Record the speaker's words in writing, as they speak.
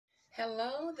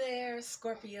Hello there,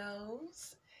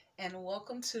 Scorpios, and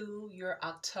welcome to your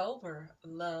October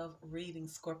love reading,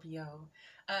 Scorpio.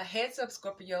 Heads up,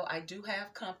 Scorpio, I do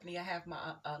have company. I have my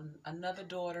another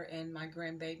daughter and my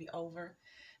grandbaby over.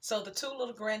 So the two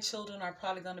little grandchildren are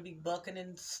probably going to be bucking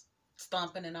and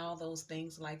stomping and all those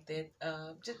things like that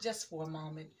just for a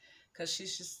moment because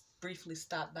she's just briefly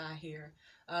stopped by here.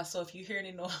 So if you hear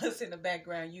any noise in the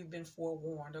background, you've been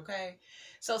forewarned, okay?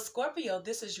 So Scorpio,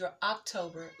 this is your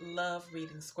October love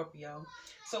reading, Scorpio.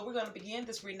 So we're going to begin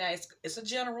this reading. Now, it's a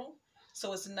general,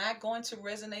 so it's not going to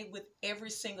resonate with every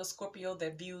single Scorpio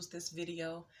that views this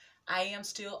video. I am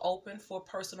still open for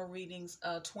personal readings,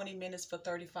 20 minutes for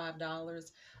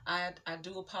 $35. I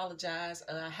do apologize.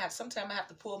 Sometimes I have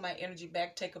to pull my energy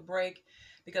back, take a break,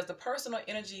 because the personal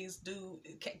energies do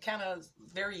kind of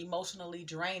very emotionally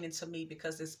draining to me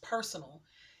because it's personal.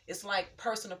 It's like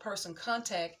person-to-person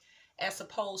contact as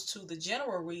opposed to the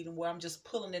general reading where I'm just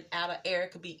pulling it out of air.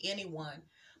 It could be anyone.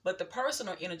 But the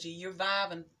personal energy, you're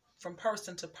vibing from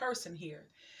person to person here.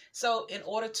 So in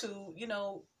order to,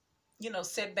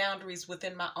 set boundaries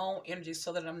within my own energy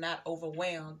so that I'm not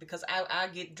overwhelmed because I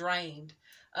get drained.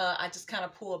 I just kind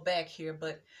of pull back here,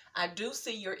 but I do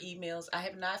see your emails. I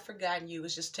have not forgotten you.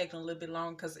 It's just taking a little bit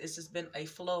long because it's just been a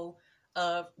flow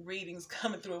of readings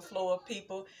coming through, a flow of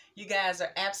people. You guys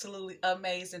are absolutely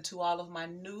amazing. To all of my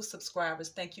new subscribers,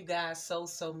 thank you guys so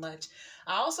much.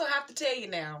 I also have to tell you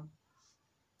now,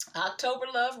 October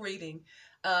love reading.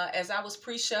 As I was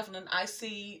pre-shuffling, I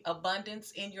see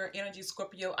abundance in your energy,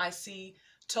 Scorpio. I see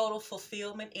total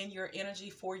fulfillment in your energy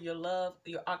for your love,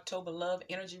 your October love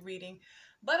energy reading.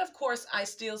 But of course, I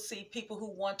still see people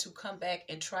who want to come back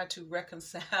and try to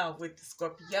reconcile with the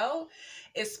Scorpio,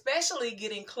 especially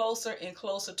getting closer and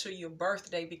closer to your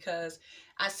birthday, because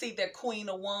I see that Queen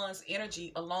of Wands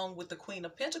energy along with the Queen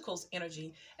of Pentacles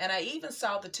energy. And I even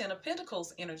saw the Ten of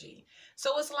Pentacles energy.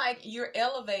 So it's like you're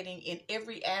elevating in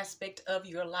every aspect of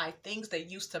your life. Things that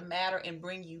used to matter and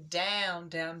bring you down,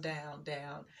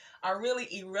 are really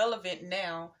irrelevant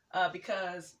now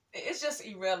because it's just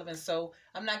irrelevant. So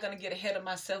I'm not going to get ahead of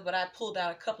myself, but I pulled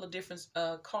out a couple of different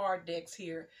card decks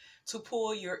here to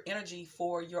pull your energy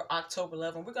for your October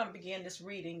love. And we're going to begin this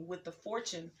reading with the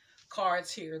Fortune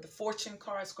cards here. The Fortune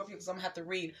cards, Scorpio, because I'm going to have to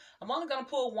read. I'm only going to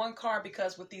pull one card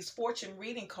because with these Fortune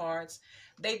reading cards,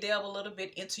 they delve a little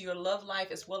bit into your love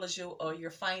life as well as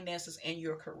your finances and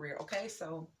your career. Okay,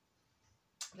 so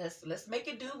let's make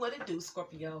it do what it do,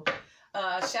 Scorpio.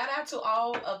 Shout out to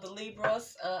all of the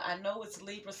Libras. I know it's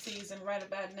Libra season right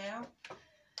about now.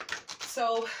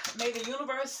 So may the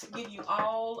universe give you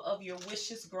all of your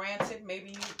wishes granted. May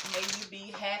you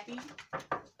be happy.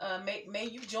 May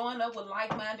you join up with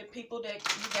like-minded people that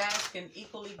you guys can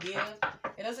equally give.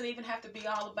 It doesn't even have to be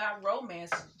all about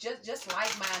romance. Just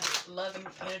like-minded, loving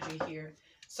energy here.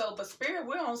 So, but Spirit,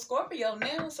 we're on Scorpio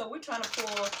now, so we're trying to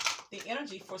pull the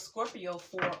energy for Scorpio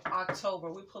for October.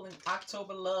 We're pulling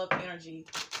October love energy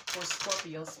for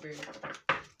Scorpio, Spirit.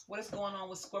 What is going on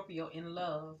with Scorpio in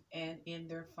love and in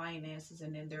their finances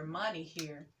and in their money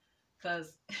here?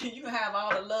 Because you have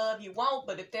all the love you want,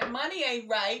 but if that money ain't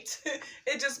right,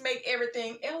 it just make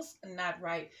everything else not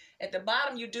right. At the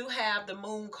bottom, you do have the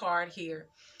Moon card here.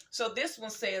 So this one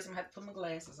says, I'm going to have to put my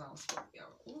glasses on, Scorpio.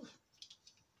 Ooh.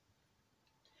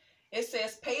 It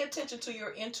says, pay attention to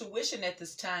your intuition at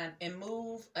this time and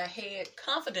move ahead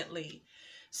confidently.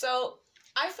 So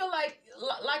I feel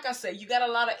like I said, you got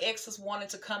a lot of exes wanting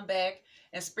to come back,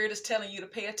 and Spirit is telling you to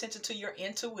pay attention to your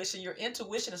intuition. Your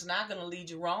intuition is not going to lead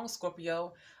you wrong,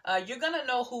 Scorpio. You're going to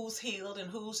know who's healed and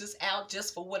who's just out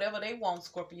just for whatever they want,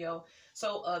 Scorpio.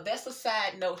 So that's a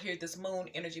side note here, this Moon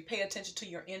energy. Pay attention to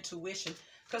your intuition.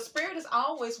 Because Spirit is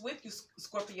always with you,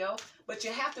 Scorpio, but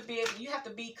you have to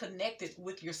be connected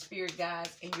with your spirit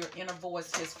guides and your inner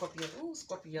voice here, Scorpio. Ooh,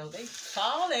 Scorpio, they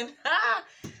falling.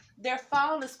 They're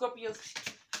falling, Scorpios.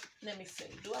 Let me see.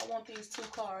 Do I want these two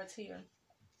cards here?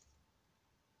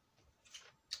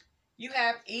 You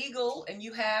have Eagle and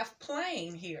you have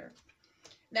Plane here.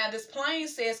 Now, this plane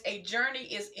says a journey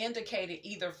is indicated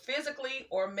either physically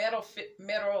or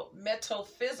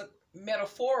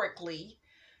metaphorically.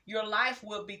 Your life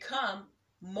will become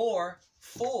more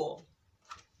full.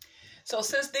 So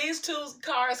since these two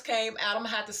cards came out, I'm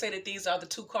going to have to say that these are the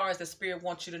two cards that Spirit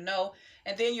wants you to know.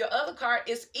 And then your other card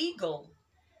is Eagle.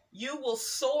 You will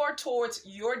soar towards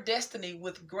your destiny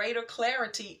with greater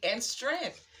clarity and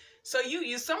strength. So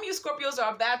some of you Scorpios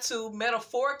are about to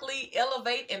metaphorically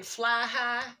elevate and fly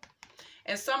high.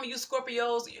 And some of you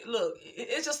Scorpios, look,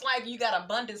 it's just like you got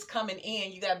abundance coming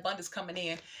in. You got abundance coming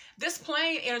in. This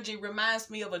plane energy reminds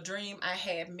me of a dream I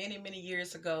had many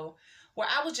years ago where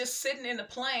I was just sitting in the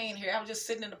plane here. I was just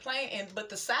sitting in the plane, but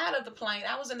the side of the plane,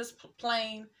 I was in this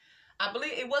plane. I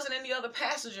believe it wasn't any other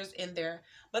passengers in there,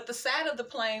 but the side of the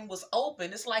plane was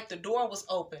open. It's like the door was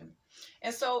open.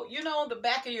 And so, on the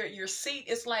back of your seat,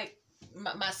 it's like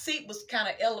my seat was kind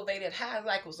of elevated high,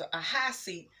 like it was a high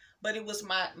seat, but it was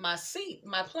my seat,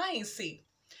 my plane seat.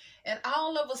 And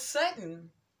all of a sudden,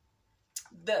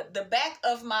 the back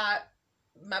of my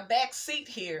back seat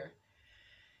here,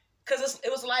 because it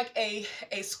was like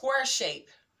a square shape.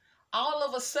 All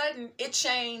of a sudden, it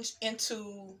changed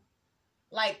into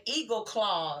like eagle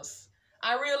claws.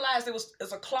 I realized it was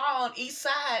a claw on each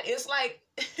side. It's like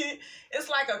it's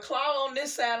like a claw on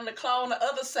this side and a claw on the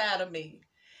other side of me.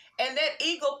 And that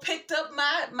eagle picked up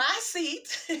my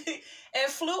seat and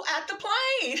flew out the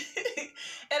plane.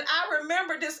 And I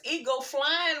remember this eagle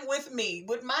flying with me,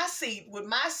 with my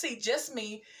seat, just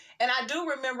me. And I do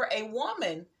remember a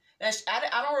woman.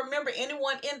 I don't remember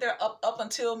anyone in there up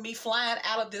until me flying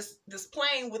out of this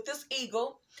plane with this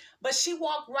eagle. But she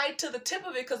walked right to the tip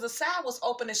of it because the side was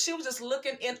open, and she was just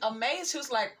looking in amaze. She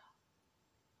was like,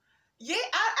 yeah,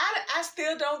 I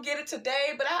still don't get it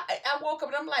today. But I woke up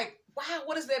and I'm like, wow,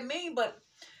 what does that mean? But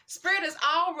Spirit has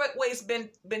always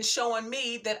been showing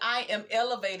me that I am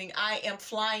elevating. I am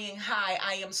flying high.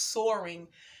 I am soaring.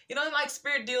 Like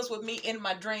Spirit deals with me in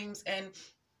my dreams, and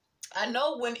I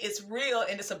know when it's real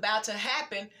and it's about to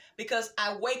happen because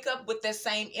I wake up with that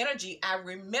same energy. I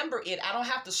remember it. I don't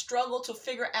have to struggle to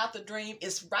figure out the dream.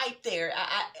 It's right there.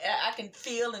 I can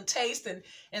feel and taste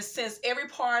and sense every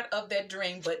part of that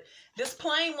dream. But this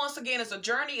plane, once again, as a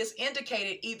journey is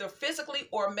indicated either physically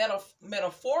or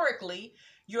metaphorically,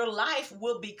 your life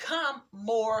will become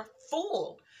more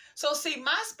full. So see,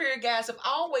 my spirit guides have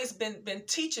always been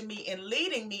teaching me and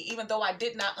leading me, even though I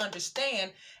did not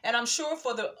understand. And I'm sure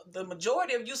for the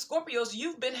majority of you Scorpios,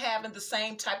 you've been having the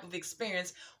same type of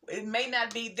experience. It may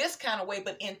not be this kind of way,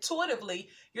 but intuitively,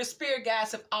 your spirit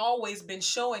guides have always been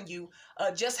showing you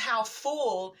just how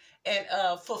full and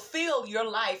fulfilled your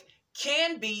life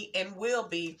can be and will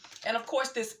be. And of course,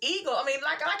 this eagle, I mean,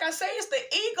 like I say, it's the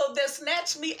eagle that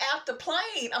snatched me out the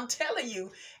plane. I'm telling you,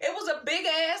 it was a big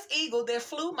ass eagle that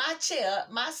flew my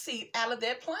seat out of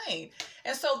that plane.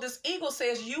 And so this eagle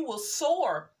says you will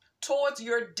soar towards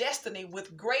your destiny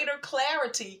with greater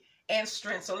clarity and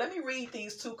strength. So let me read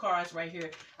these two cards right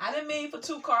here. I didn't mean for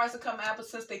two cards to come out, but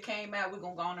since they came out, we're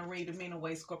going to go on and read them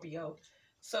anyway, Scorpio.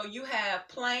 So you have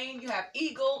plane, you have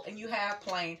eagle, and you have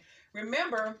plane.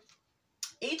 Remember,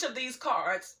 each of these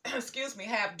cards, excuse me,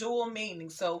 have dual meaning.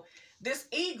 So this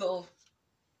eagle,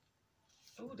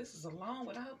 oh, this is a long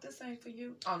one. I hope this ain't for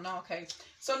you. Oh, no, okay.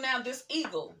 So now this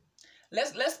eagle,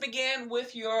 let's begin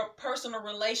with your personal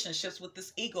relationships with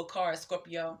this eagle card,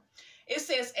 Scorpio. It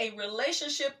says a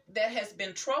relationship that has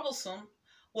been troublesome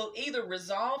will either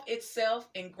resolve itself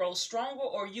and grow stronger,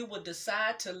 or you will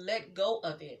decide to let go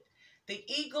of it. The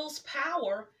eagle's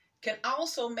power can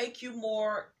also make you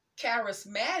more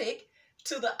charismatic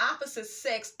to the opposite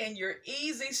sex, and your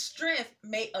easy strength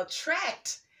may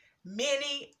attract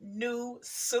many new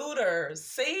suitors.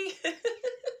 See?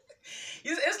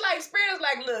 It's like Spirit is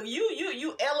like, look,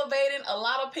 you elevating a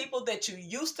lot of people that you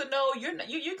used to know. You're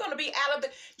going to be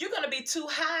you're going to be too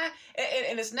high,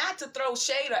 and it's not to throw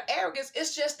shade or arrogance.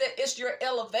 It's just that it's your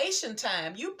elevation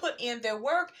time. You put in their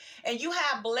work, and you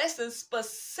have blessings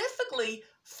specifically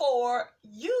for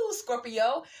you,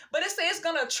 Scorpio. But it says it's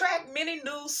going to attract many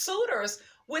new suitors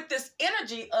with this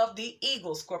energy of the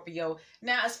eagle, Scorpio.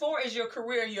 Now, as far as your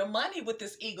career, your money with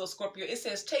this eagle, Scorpio, it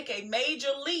says take a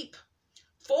major leap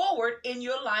forward in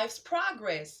your life's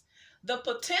progress. The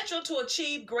potential to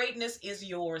achieve greatness is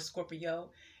yours, Scorpio.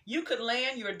 You could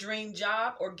land your dream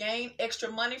job or gain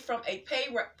extra money from a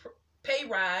pay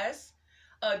rise,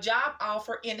 a job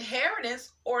offer,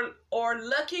 inheritance, or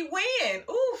lucky win.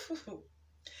 Ooh.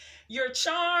 Your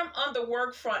charm on the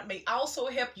work front may also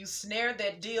help you snare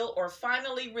that deal or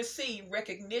finally receive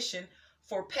recognition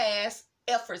for past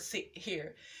efforts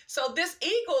here. So this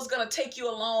eagle is going to take you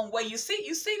a long way. You see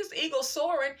this eagle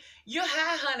soaring. You're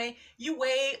high, honey. You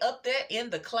way up there in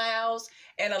the clouds.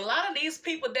 And a lot of these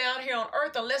people down here on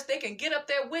earth, unless they can get up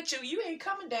there with you, you ain't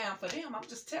coming down for them. I'm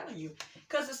just telling you,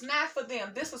 because it's not for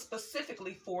them. This is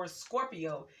specifically for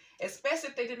Scorpio. Especially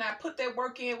if they did not put that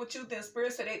work in with you, then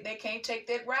Spirit said they can't take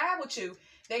that ride with you.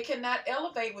 They cannot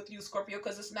elevate with you, Scorpio,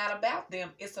 because it's not about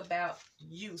them. It's about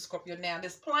you, Scorpio. Now,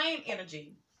 this plane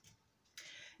energy.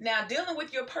 Now, dealing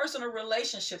with your personal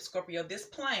relationship, Scorpio, this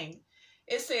plane,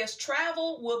 it says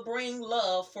travel will bring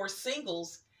love for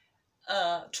singles.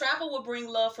 Travel will bring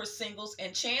love for singles,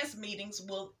 and chance meetings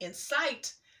will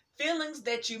incite feelings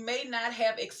that you may not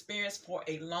have experienced for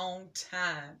a long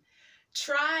time.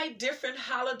 Try different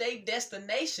holiday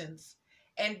destinations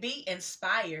and be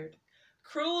inspired.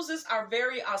 Cruises are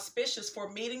very auspicious for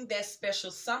meeting that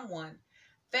special someone.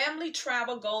 Family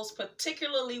travel goes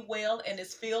particularly well and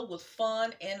is filled with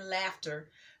fun and laughter.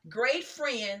 Great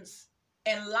friends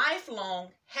and lifelong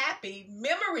happy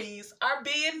memories are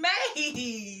being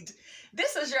made.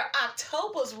 This is your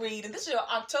October's reading. This is your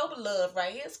October love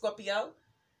right here, Scorpio.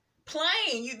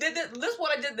 Plain, you did this. This is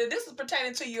what I did. This is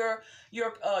pertaining to your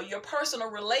personal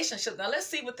relationship. Now let's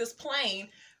see what this plane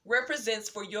represents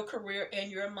for your career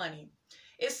and your money.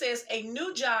 It says a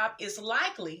new job is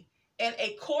likely, and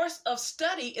a course of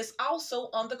study is also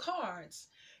on the cards.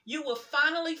 You will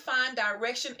finally find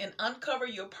direction and uncover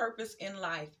your purpose in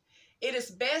life. It is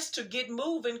best to get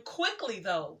moving quickly,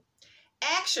 though.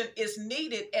 Action is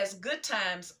needed as good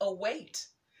times await.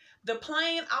 The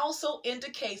plane also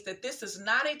indicates that this is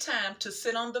not a time to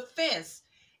sit on the fence.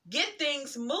 Get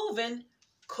things moving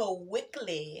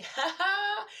quickly.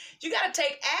 You got to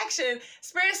take action.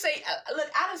 Spirit say,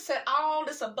 look, I done set all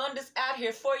this abundance out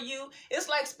here for you. It's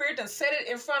like Spirit done set it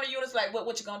in front of you. And it's like,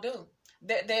 what you going to do?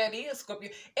 There it is,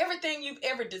 Scorpio. Everything you've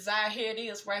ever desired, here it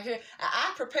is right here.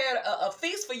 I prepared a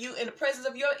feast for you in the presence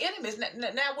of your enemies.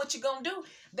 Now what you going to do?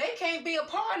 They can't be a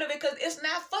part of it because it's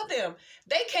not for them.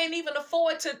 They can't even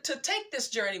afford to take this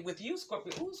journey with you,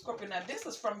 Scorpio. Ooh, Scorpio, now this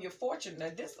is from your fortune. Now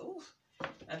this, ooh.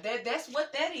 Now that's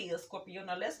what that is, Scorpio.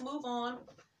 Now let's move on.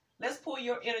 Let's pull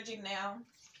your energy now.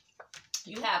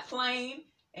 You have plane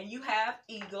and you have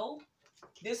eagle.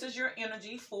 This is your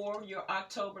energy for your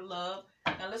October love.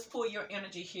 Now let's pull your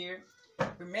energy here.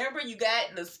 Remember, you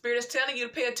got the Spirit is telling you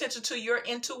to pay attention to your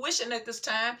intuition at this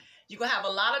time. You're going to have a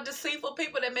lot of deceitful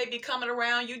people that may be coming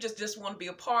around. You just want to be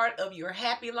a part of your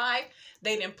happy life.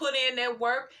 They didn't put in their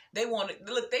work. They want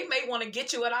to, look, they may want to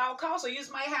get you at all costs. So you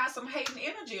just might have some hating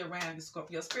energy around you,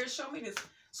 Scorpio. Spirit, show me this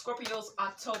Scorpio's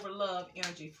October love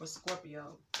energy for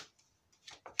Scorpio.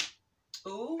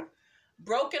 Ooh.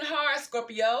 Broken heart,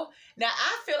 Scorpio. Now,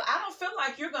 I don't feel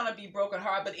like you're going to be broken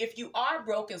heart, but if you are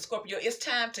broken, Scorpio, it's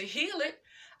time to heal it.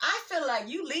 I feel like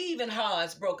you leaving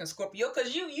hearts broken, Scorpio,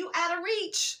 because you out of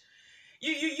reach.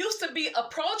 You used to be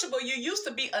approachable. You used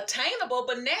to be attainable,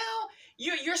 but now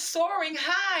you're soaring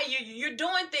high. You're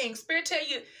doing things. Spirit tell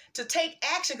you to take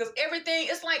action because everything,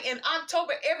 it's like in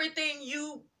October, everything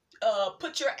you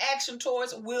put your action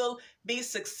towards will be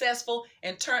successful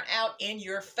and turn out in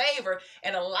your favor.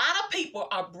 And a lot of people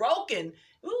are broken.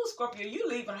 Ooh, Scorpio, you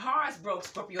leaving hearts broke,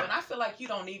 Scorpio, and I feel like you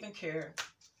don't even care.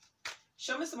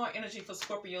 Show me some more energy for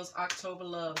Scorpio's October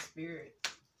love, Spirit.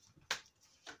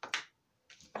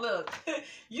 Look,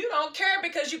 you don't care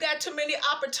because you got too many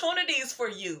opportunities for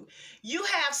you. You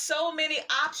have so many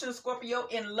options, Scorpio,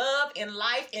 in love, in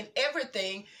life, in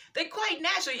everything. They quite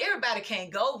naturally, everybody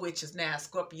can't go with you now,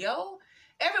 Scorpio.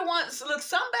 Everyone, look,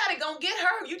 somebody gonna get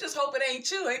hurt. You just hope it ain't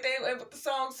you. Ain't that what the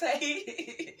song say?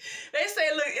 They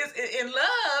say, look, it's, in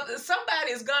love,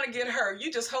 somebody is gonna get hurt.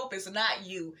 You just hope it's not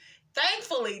you.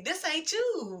 Thankfully, this ain't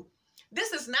you.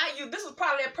 This is not you. This is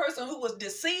probably that person who was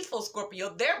deceitful,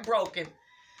 Scorpio. They're broken.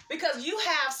 Because you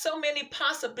have so many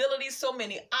possibilities, so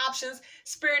many options.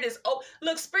 Spirit is open.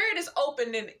 Look, Spirit is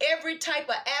open in every type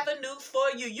of avenue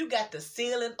for you. You got the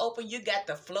ceiling open. You got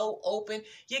the floor open.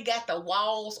 You got the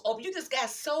walls open. You just got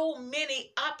so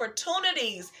many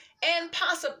opportunities and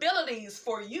possibilities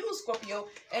for you, Scorpio.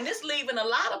 And it's leaving a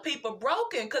lot of people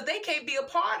broken because they can't be a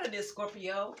part of this,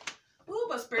 Scorpio. Ooh,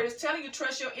 but Spirit is telling you,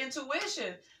 trust your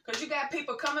intuition. Because you got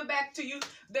people coming back to you.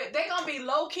 They're going to be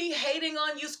low-key hating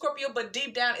on you, Scorpio. But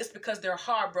deep down, it's because they're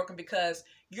heartbroken because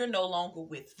you're no longer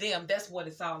with them. That's what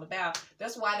it's all about.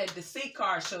 That's why that deceit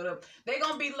card showed up. They're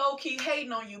going to be low-key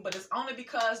hating on you. But it's only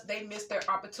because they missed their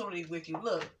opportunity with you.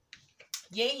 Look,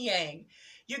 yin yang.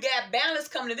 You got balance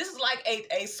coming in. This is like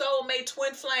a soulmate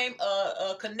twin flame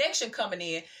connection coming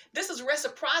in. This is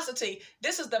reciprocity.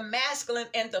 This is the masculine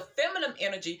and the feminine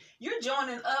energy. You're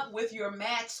joining up with your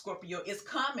match, Scorpio. It's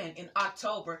coming in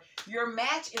October. Your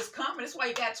match is coming. That's why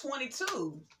you got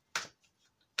 22.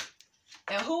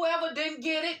 And whoever didn't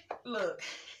get it, look.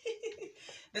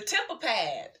 The temple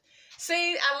pad.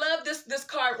 See, I love this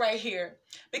card right here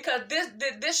because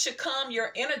this should calm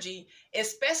your energy,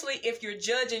 especially if you're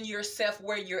judging yourself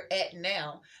where you're at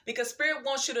now. Because Spirit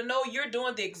wants you to know you're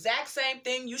doing the exact same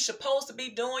thing you're supposed to be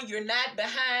doing. You're not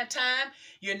behind time.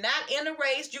 You're not in a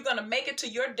race. You're going to make it to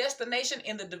your destination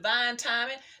in the divine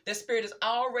timing. The Spirit is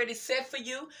already set for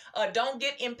you. Don't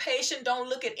get impatient. Don't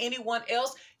look at anyone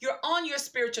else. You're on your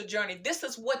spiritual journey. This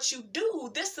is what you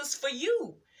do. This is for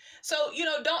you. So,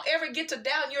 don't ever get to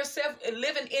doubt yourself and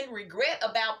living in regret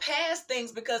about past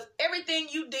things because everything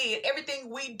you did, everything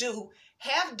we do,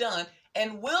 have done,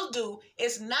 and will do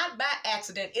is not by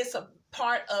accident. It's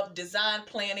part of design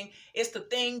planning. It's the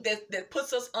thing that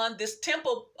puts us on this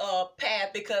temple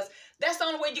path, because that's the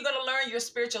only way you're going to learn your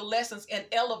spiritual lessons and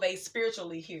elevate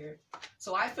spiritually here.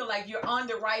 So I feel like you're on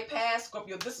the right path,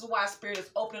 Scorpio. This is why Spirit is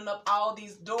opening up all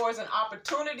these doors and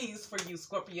opportunities for you,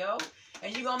 Scorpio.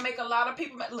 And you're going to make a lot of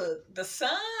people, look, the sun,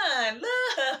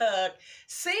 look,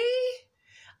 see?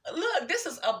 Look, this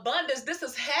is abundance. This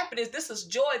is happiness. This is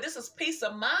joy. This is peace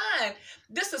of mind.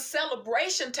 This is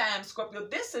celebration time, Scorpio.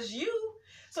 This is you.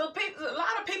 So a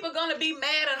lot of people are going to be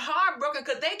mad and heartbroken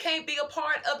because they can't be a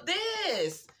part of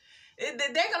this.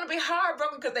 They're going to be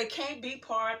heartbroken because they can't be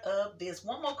part of this.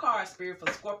 One more card, Spirit,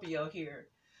 for Scorpio here.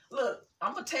 Look,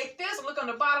 I'm going to take this and look on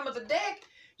the bottom of the deck.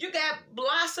 You got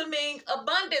blossoming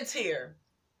abundance here.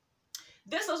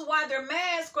 This is why they're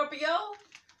mad, Scorpio.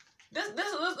 This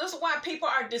is why people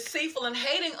are deceitful and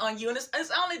hating on you. And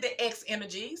it's only the X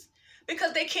energies,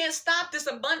 because they can't stop this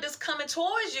abundance coming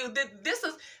towards you. This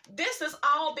is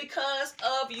all because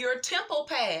of your temple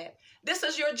path. This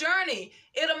is your journey.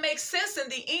 It'll make sense in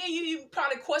the end. You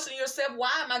probably question yourself,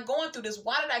 why am I going through this?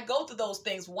 Why did I go through those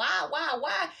things? Why?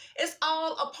 It's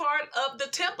all a part of the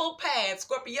temple path,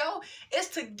 Scorpio. It's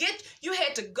to get, you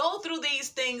had to go through these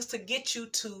things to get you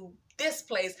to this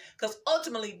place, because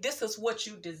ultimately this is what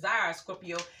you desire,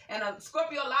 Scorpio. And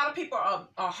Scorpio, a lot of people are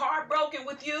heartbroken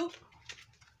with you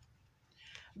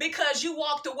because you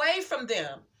walked away from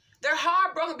them. They're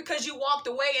heartbroken because you walked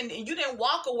away, and you didn't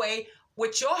walk away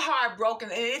with your heart broken.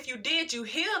 And if you did, you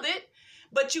healed it,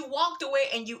 but you walked away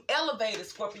and you elevated,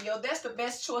 Scorpio. That's the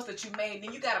best choice that you made.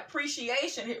 And you got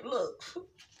appreciation here. Look,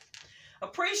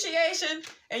 appreciation,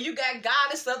 and you got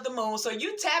Goddess of the Moon. So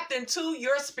you tapped into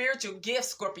your spiritual gift,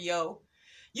 Scorpio.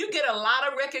 You get a lot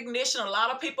of recognition. A lot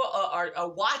of people are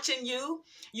watching you.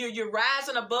 You're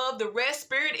rising above the rest.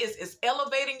 Spirit is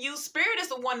elevating you. Spirit is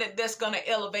the one that's going to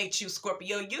elevate you,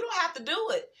 Scorpio. You don't have to do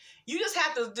it. You just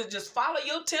have to just follow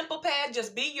your temple path.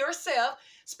 Just be yourself.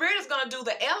 Spirit is going to do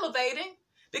the elevating,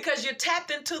 because you're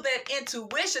tapped into that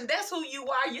intuition. That's who you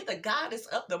are. You're the Goddess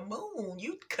of the Moon.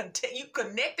 You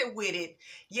connected with it.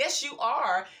 Yes, you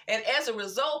are. And as a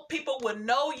result, people will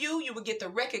know you. You will get the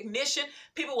recognition.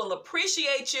 People will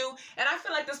appreciate you. And I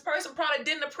feel like this person probably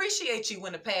didn't appreciate you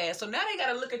in the past. So now they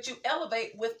got to look at you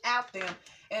elevate without them.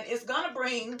 And it's going to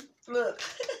bring, look,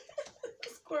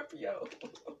 Scorpio.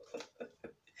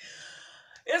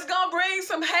 It's going to bring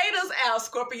some haters out,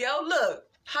 Scorpio. Look.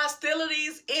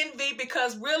 Hostilities, envy,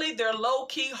 because really they're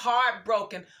low-key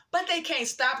heartbroken, but they can't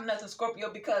stop nothing,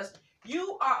 Scorpio, because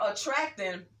you are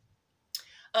attracting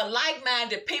a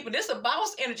like-minded people. This is a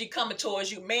boss energy coming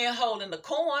towards you, man holding the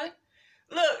coin.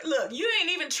 Look, you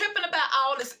ain't even tripping about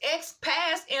all this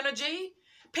ex-past energy.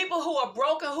 People who are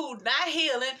broken, who not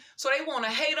healing, so they want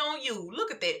to hate on you.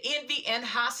 Look at that envy and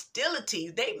hostility.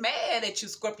 They mad at you,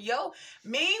 Scorpio.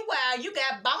 Meanwhile, you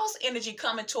got boss energy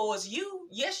coming towards you.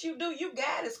 Yes, you do. You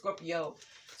got it, Scorpio.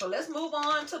 So let's move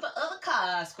on to the other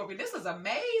card, Scorpio. This is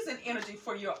amazing energy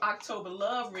for your October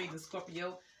love reading,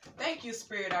 Scorpio. Thank you,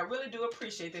 Spirit. I really do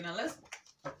appreciate it. Now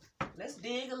let's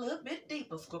dig a little bit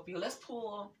deeper, Scorpio. Let's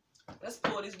pull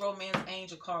these romance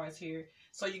angel cards here.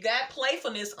 So you got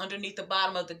playfulness underneath the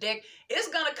bottom of the deck. It's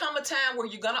going to come a time where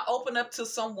you're going to open up to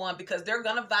someone because they're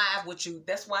going to vibe with you.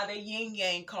 That's why the yin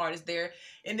yang card is there.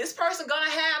 And this person going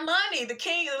to have money. The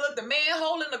king, look, the man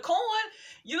holding the coin.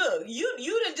 You look,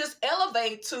 you didn't just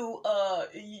elevate to,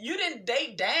 you didn't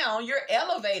date down. You're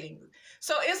elevating.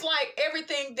 So it's like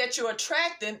everything that you're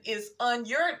attracting is on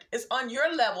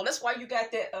your level. That's why you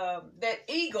got that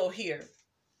ego here.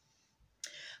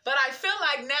 But I feel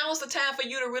like now is the time for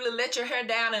you to really let your hair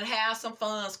down and have some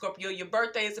fun, Scorpio. Your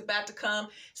birthday is about to come.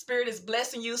 Spirit is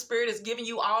blessing you. Spirit is giving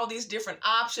you all these different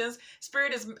options.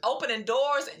 Spirit is opening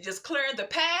doors and just clearing the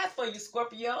path for you,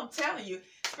 Scorpio. I'm telling you.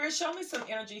 Spirit, show me some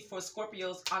energy for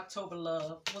Scorpio's October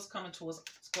love. What's coming towards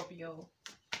Scorpio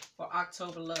for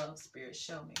October love? Spirit,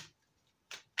 show me.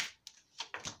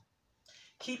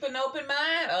 Keep an open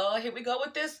mind. Oh, here we go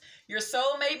with this. Your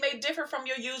soulmate may differ from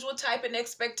your usual type and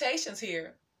expectations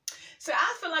here. So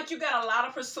I feel like you got a lot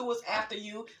of pursuers after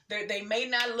you. They may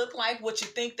not look like what you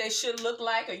think they should look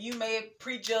like, or you may have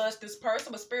prejudged this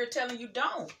person, but Spirit telling you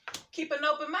don't. Keep an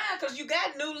open mind because you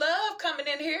got new love coming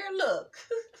in here. Look.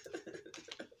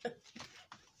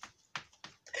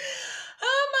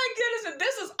 Oh my goodness. And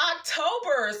this is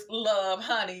October's love,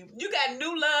 honey. You got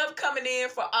new love coming in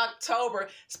for October.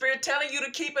 Spirit telling you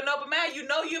to keep an open mind. You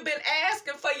know you've been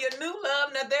asking for your new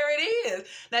love. Now there it is.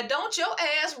 Now don't your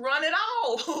ass run it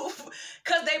off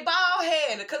because they bald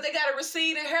headed, because they got a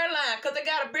receding hairline, because they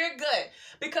got a big gut,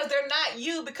 because they're not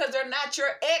you, because they're not your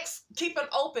ex. Keep an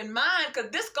open mind,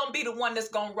 because this going to be the one that's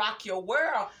going to rock your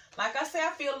world. Like I said,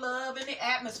 I feel love in the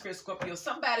atmosphere, Scorpio.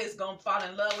 Somebody is going to fall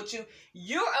in love with you.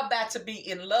 You're about to be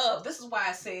in love. This is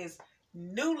why it says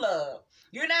new love.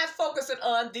 You're not focusing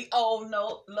on the old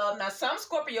love. Now, some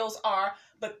Scorpios are,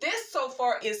 but this so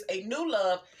far is a new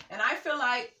love. And I feel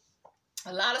like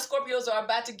a lot of Scorpios are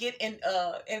about to get in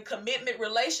commitment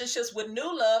relationships with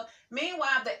new love.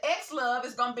 Meanwhile, the ex-love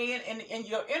is going to be in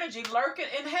your energy, lurking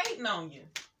and hating on you.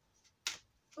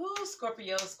 Ooh,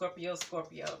 Scorpio, Scorpio,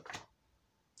 Scorpio.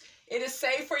 It is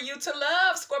safe for you to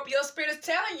love. Scorpio spirit is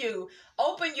telling you,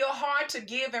 open your heart to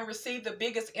give and receive the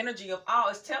biggest energy of all.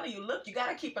 It's telling you, look, you got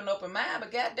to keep an open mind,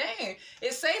 but goddamn,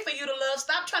 it's safe for you to love.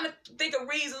 Stop trying to think of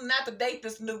reasons not to date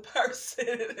this new person.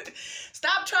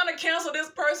 Stop trying to cancel this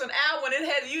person out when you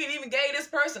didn't even gave this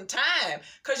person time,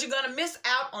 because you're going to miss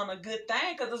out on a good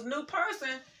thing, because this new person,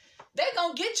 they're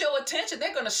going to get your attention.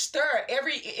 They're going to stir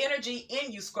every energy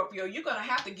in you, Scorpio. You're going to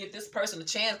have to give this person a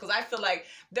chance, because I feel like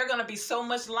they're going to be so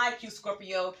much like you,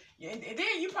 Scorpio. And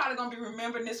then you're probably going to be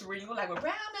remembering this reading. You're like, well,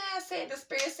 Brown Man said, the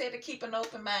spirit said to keep an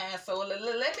open mind. So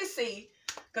let me see.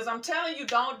 Because I'm telling you,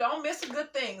 don't miss a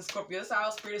good thing, Scorpio. That's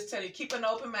all spirit is telling you. Keep an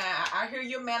open mind. I hear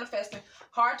you manifesting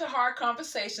heart-to-heart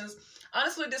conversations.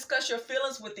 Honestly, discuss your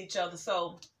feelings with each other.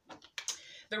 So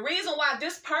the reason why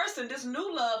this person, this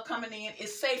new love coming in,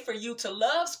 is safe for you to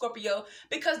love, Scorpio,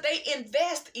 because they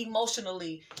invest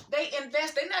emotionally. They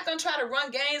invest. They're not going to try to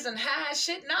run games and hide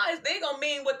shit. No, they're going to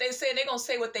mean what they say. They're going to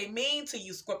say what they mean to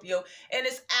you, Scorpio. And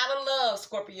it's out of love,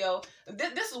 Scorpio.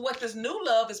 This is what this new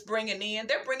love is bringing in.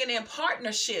 They're bringing in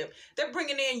partnership. They're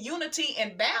bringing in unity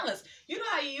and balance. You know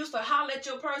how you used to holler at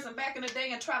your person back in the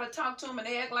day and try to talk to them and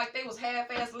they act like they was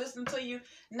half-ass listening to you?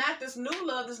 Not this new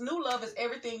love. This new love is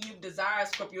everything you desire,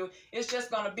 Scorpio. It's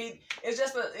just going to be,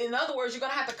 in other words, you're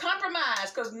going to have to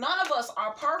compromise, because none of us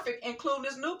are perfect, including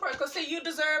this new person. Because see, you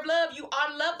deserve love. You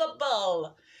are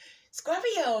lovable.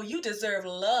 Scorpio, you deserve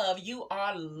love. You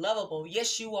are lovable.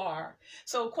 Yes, you are.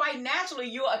 So quite naturally,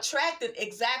 you're attracted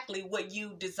exactly what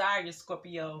you desire,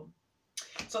 Scorpio.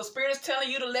 So spirit is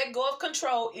telling you to let go of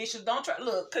control issues. Don't try,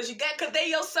 look, because they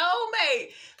your soulmate.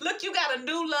 Look, you got a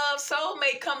new love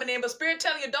soulmate coming in, but spirit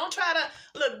telling you, don't try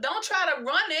to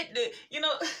run it. You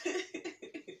know,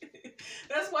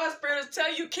 that's why spirit is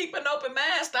telling you, keep an open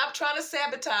mind. Stop trying to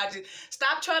sabotage it.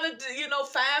 Stop trying to,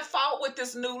 find fault with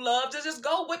this new love. Just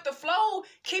go with the flow.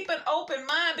 Keep an open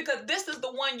mind, because this is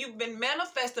the one you've been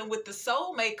manifesting with the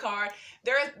soulmate card.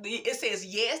 It says,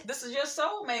 yes, this is your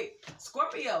soulmate,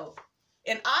 Scorpio.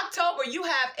 In October, you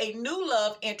have a new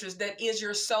love interest that is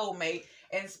your soulmate.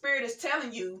 And spirit is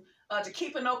telling you to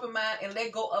keep an open mind and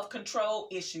let go of control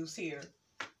issues here.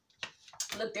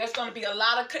 Look, there's going to be a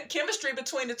lot of chemistry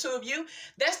between the two of you.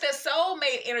 That's that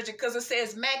soulmate energy, because it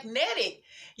says magnetic.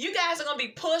 You guys are going to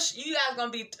be pushed. You guys are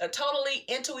going to be totally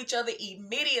into each other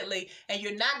immediately, and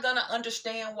you're not going to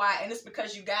understand why. And it's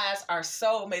because you guys are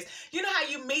soulmates. You know how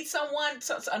you meet someone,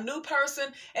 a new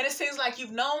person, and it seems like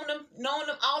you've known them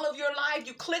all of your life.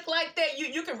 You click like that.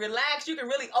 You can relax. You can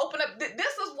really open up. This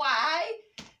is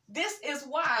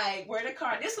why, where the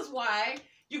card, this is why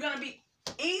you're going to be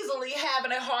easily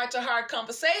having a heart-to-heart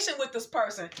conversation with this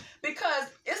person, because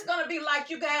it's going to be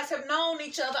like you guys have known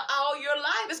each other all your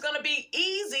life. It's going to be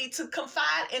easy to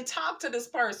confide and talk to this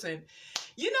person.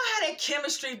 You know how that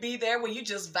chemistry be there where you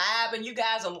just vibe and you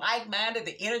guys are like-minded.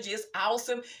 The energy is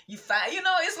awesome.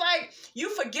 It's like you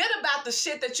forget about the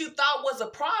shit that you thought was a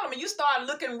problem, and you start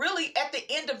looking really at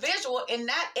the individual and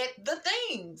not at the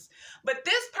things. But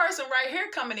this person right here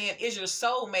coming in is your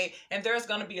soulmate, and there's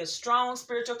going to be a strong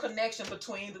spiritual connection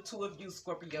between the two of you,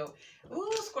 Scorpio.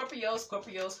 Ooh, Scorpio,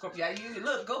 Scorpio, Scorpio. You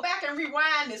look, go back and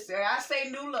rewind this. I say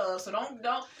new love, so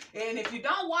don't. And if you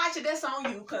don't watch it, that's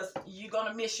on you, because you're going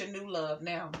to miss your new love.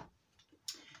 Now,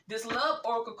 this love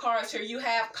oracle cards here, you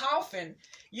have coffin.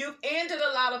 You've ended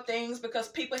a lot of things because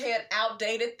people had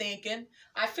outdated thinking.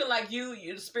 I feel like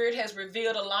the spirit has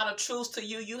revealed a lot of truths to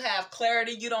you. You have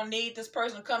clarity. You don't need this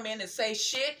person to come in and say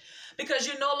shit, because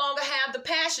you no longer have the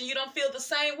passion. You don't feel the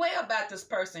same way about this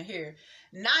person here.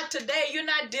 Not today. You're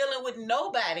not dealing with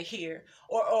nobody here.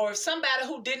 Or somebody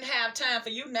who didn't have time for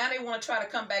you. Now they want to try to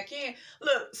come back in.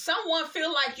 Look, someone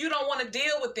feel like you don't want to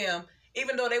deal with them.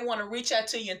 even though they want to reach out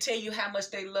to you and tell you how much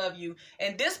they love you.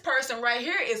 And this person right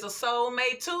here is a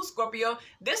soulmate too, Scorpio.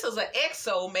 This is an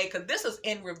ex-soulmate because this is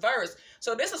in reverse.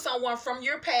 So this is someone from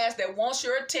your past that wants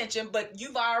your attention, but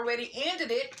you've already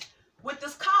ended it with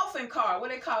this coffin card.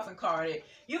 What a coffin card is.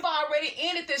 You've already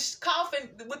ended this coffin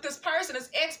with this person, this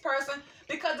ex-person,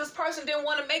 because this person didn't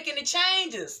want to make any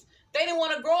changes. They didn't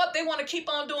want to grow up. They want to keep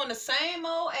on doing the same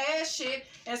old ass shit.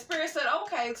 And Spirit said,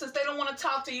 okay, since they don't want to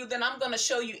talk to you, then I'm going to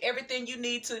show you everything you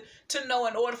need to know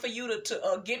in order for you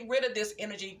to get rid of this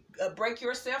energy, break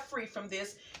yourself free from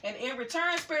this. And in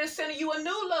return, Spirit is sending you a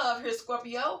new love here,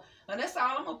 Scorpio. And that's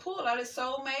all I'm going to pull out is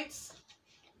soulmates,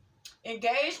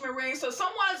 engagement ring. So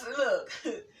someone's, look,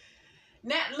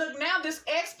 now this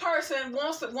ex-person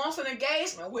wants an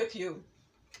engagement with you.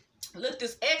 Look,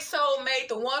 this ex-soulmate,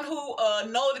 the one who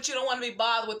know that you don't want to be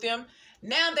bothered with them,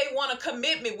 now they want a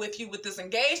commitment with you with this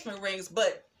engagement rings,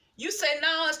 but you say,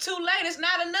 no, it's too late. It's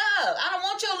not enough. I don't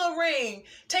want your little ring.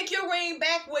 Take your ring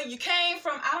back where you came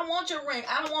from. I don't want your ring.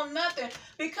 I don't want nothing,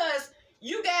 because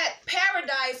you got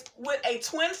paradise with a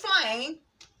twin flame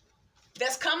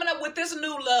that's coming up with this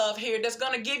new love here that's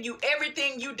going to give you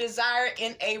everything you desire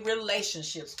in a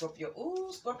relationship, Scorpio.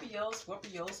 Ooh, Scorpio,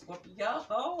 Scorpio, Scorpio.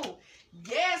 Oh,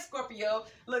 yes, Scorpio.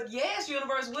 Look, yes,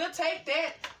 universe, we'll take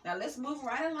that. Now, let's move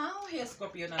right along here,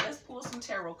 Scorpio. Now, let's pull some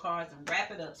tarot cards and wrap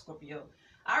it up, Scorpio.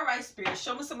 All right, Spirit,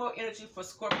 show me some more energy for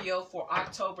Scorpio for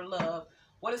October love.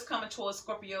 What is coming towards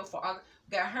Scorpio for October?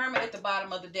 Got Hermit at the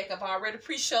bottom of the deck. I've already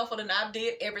pre-shuffled and I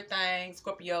did everything,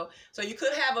 Scorpio. So you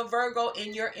could have a Virgo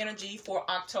in your energy for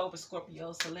October,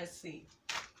 Scorpio. So let's see.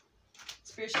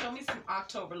 Spirit, show me some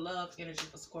October love energy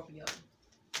for Scorpio.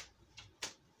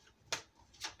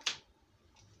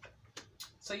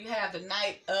 So you have the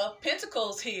Knight of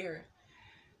Pentacles here.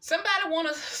 Somebody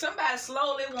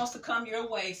slowly wants to come your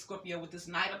way, Scorpio, with this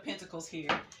Knight of Pentacles here.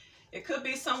 It could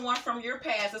be someone from your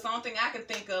past. That's the only thing I can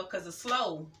think of because it's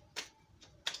slow.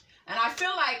 And I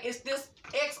feel like it's this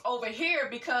ex over here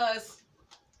because...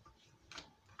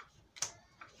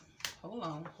 Hold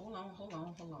on.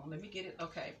 Let me get it.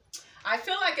 Okay. I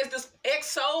feel like it's this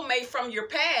ex-soulmate from your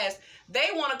past. They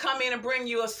want to come in and bring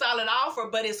you a solid offer,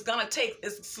 but it's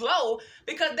slow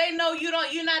because they know you're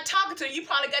not talking to them. You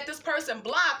probably got this person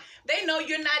blocked. They know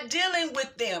you're not dealing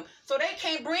with them. So they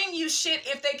can't bring you shit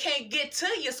if they can't get to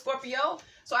you, Scorpio.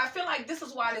 So I feel like this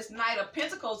is why this Knight of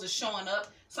Pentacles is showing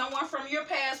up. Someone from your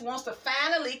past wants to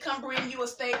finally come bring you a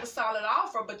stable, solid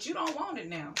offer, but you don't want it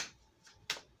now.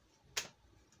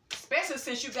 Especially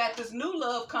since you got this new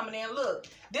love coming in. Look,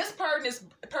 this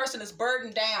person is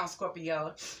burdened down,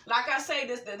 Scorpio. Like I say,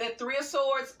 that Three of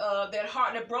Swords,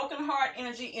 that broken heart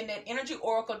energy in that energy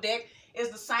oracle deck is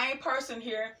the same person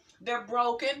here. They're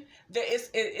broken.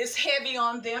 It's heavy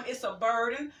on them. It's a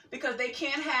burden because they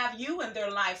can't have you in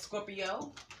their life,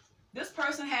 Scorpio. This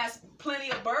person has plenty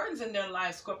of burdens in their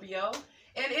life, Scorpio.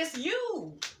 And it's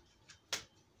you.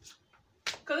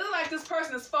 Because it's like this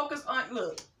person is focused on,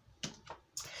 look.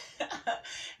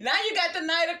 Now you got the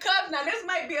Knight of Cups. Now this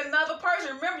might be another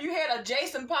person. Remember, you had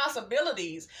adjacent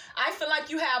possibilities. I feel like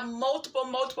you have multiple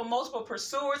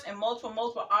pursuers and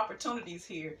multiple opportunities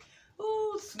here.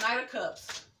 Ooh, Knight of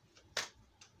Cups.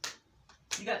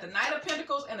 You got the Knight of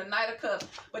Pentacles and the Knight of Cups.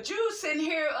 But you sitting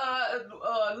here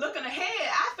looking ahead.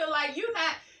 I feel like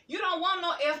you don't want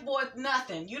no F-boy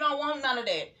nothing. You don't want none of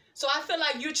that. So I feel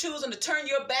like you're choosing to turn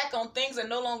your back on things that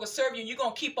no longer serve you. You're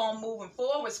going to keep on moving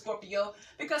forward, Scorpio.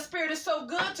 Because Spirit is so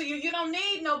good to you. You don't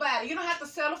need nobody. You don't have to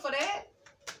settle for that.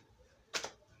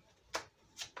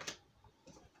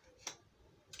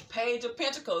 Page of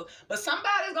Pentacles. But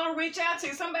somebody's going to reach out to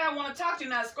you. Somebody want to talk to you.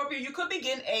 Now, Scorpio, you could be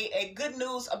getting a good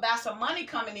news about some money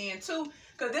coming in, too.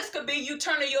 Because this could be you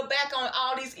turning your back on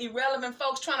all these irrelevant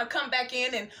folks trying to come back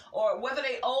in, or whether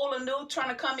they old or new, trying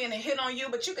to come in and hit on you.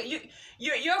 But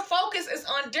your focus is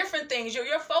on different things.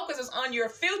 Your focus is on your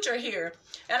future here.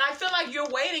 And I feel like you're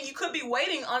waiting. You could be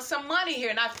waiting on some money here.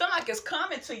 And I feel like it's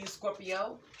coming to you,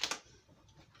 Scorpio.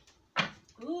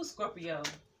 Ooh, Scorpio.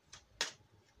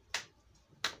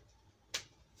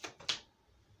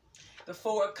 The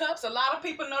Four of Cups. A lot of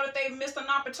people know that they've missed an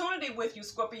opportunity with you,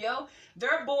 Scorpio.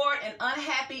 They're bored and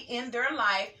unhappy in their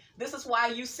life. This is why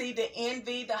you see the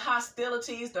envy, the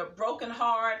hostilities, the broken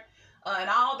heart, and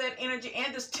all that energy,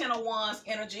 and this Ten of Wands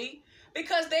energy,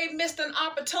 because they missed an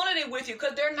opportunity with you,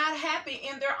 because they're not happy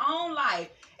in their own life.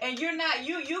 And you're not,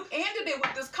 you ended it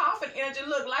with this coffin energy.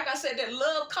 Look, like I said, that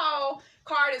love call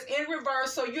card is in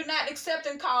reverse, so you're not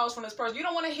accepting calls from this person. You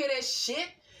don't want to hear that shit.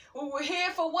 We're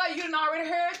here for what? You done already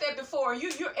heard that before.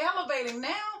 You're elevating now.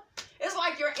 It's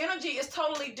like your energy is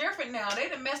totally different now. They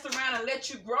done messed around and let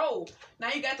you grow. Now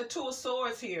you got the Two of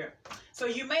Swords here. So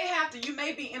you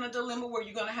may be in a dilemma where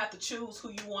you're going to have to choose who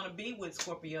you want to be with,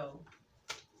 Scorpio.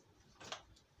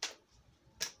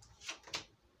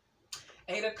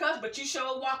 Eight of Cups, but you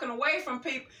sure walking away from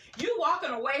people. You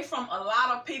walking away from a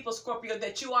lot of people, Scorpio,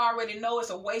 that you already know is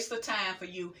a waste of time for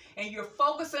you. And you're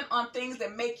focusing on things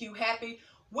that make you happy,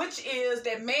 which is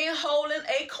that man holding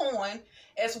a coin,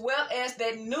 as well as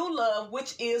that new love,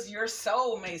 which is your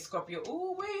soulmate, Scorpio.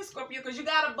 Ooh, wait, Scorpio, because you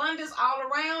got abundance all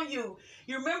around you.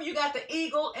 You remember you got the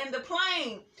eagle and the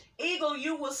plane. Eagle,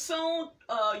 you will soar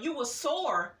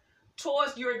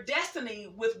towards your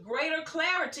destiny with greater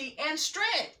clarity and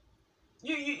strength.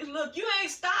 You look, you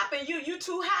ain't stopping. You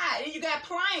too high. And you got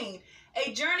plane.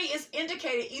 A journey is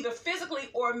indicated either physically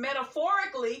or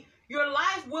metaphorically. Your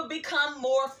life will become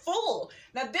more full.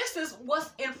 Now, this is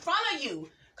what's in front of you.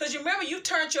 Because you remember, you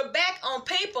turned your back on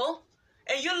people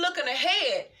and you're looking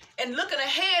ahead. And looking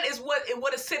ahead is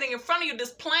what is sitting in front of you,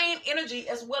 this plane energy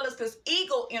as well as this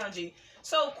eagle energy.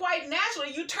 So quite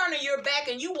naturally, you turning your back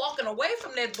and you walking away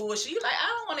from that bullshit. You like, I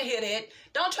don't want to hear that.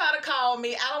 Don't try to call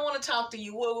me. I don't want to talk to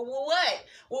you. Well, what?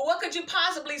 Well, what could you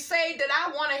possibly say that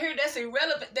I want to hear that's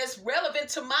irrelevant, that's relevant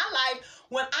to my life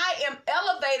when I am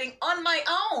elevating on my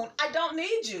own? I don't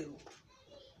need you.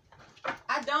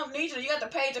 I don't need you. You got the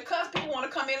Page of Cups. People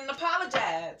want to come in and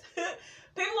apologize.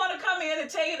 People want to come in and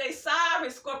tell you they sorry,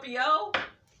 Scorpio.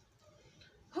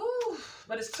 Whew,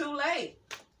 but it's too late.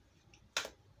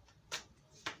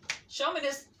 Show me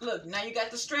this. Look, now you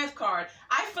got the Strength card.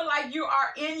 I feel like you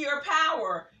are in your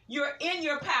power. You're in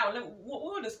your power.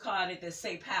 What is this card that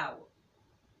say power?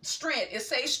 Strength. It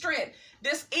says strength.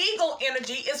 This eagle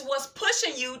energy is what's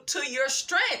pushing you to your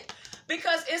strength,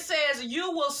 because it says you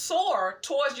will soar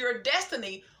towards your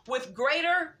destiny with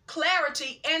greater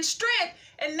clarity and strength.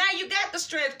 And now you got the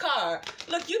Strength card.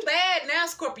 Look, you bad now,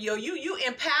 Scorpio. You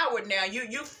empowered now.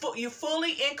 You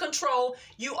fully in control.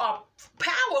 You are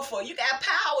powerful. You got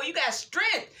power. You got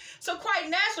strength. So quite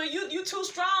naturally, you too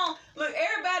strong. Look,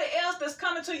 everybody else that's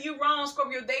coming to you wrong,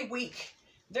 Scorpio, they weak.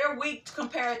 They're weak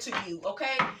compared to you,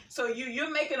 okay? So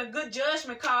you're making a good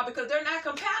judgment call because they're not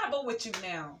compatible with you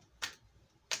now.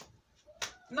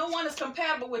 No one is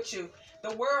compatible with you.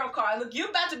 The World card. Look,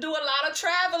 you're about to do a lot of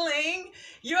traveling.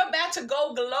 You're about to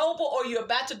go global, or you're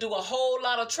about to do a whole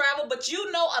lot of travel, but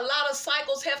you know a lot of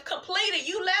cycles have completed.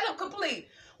 You let them complete.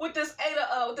 With this Eight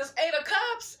of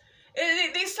Cups,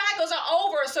 these cycles are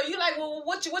over. So you're like, well,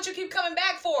 what you keep coming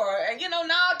back for? And now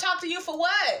I'll talk to you for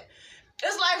what?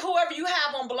 It's like whoever you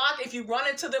have on block, if you run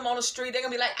into them on the street, they're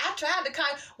going to be like, I tried to call.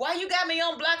 Why you got me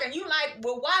on block? And you like,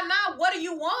 well, why not? What do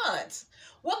you want?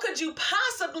 What could you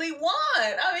possibly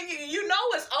want? I mean, you know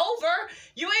it's over.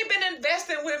 You ain't been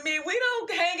investing with me. We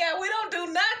don't hang out. We don't do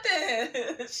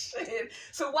nothing. Shit.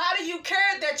 So why do you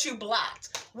care that you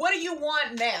blocked? What do you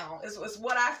want now is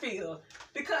what I feel.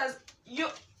 Because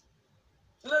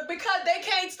because they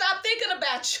can't stop thinking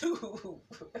about you.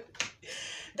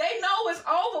 They know it's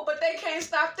over, but they can't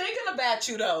stop thinking about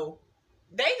you, though.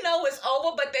 They know it's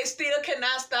over, but they still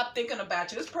cannot stop thinking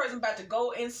about you. This person about to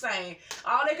go insane.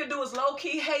 All they can do is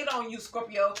low-key hate on you,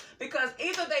 Scorpio, because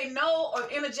either they know or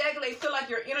energetically they feel like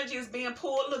your energy is being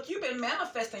pulled. Look, you've been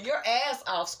manifesting your ass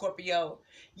off, Scorpio.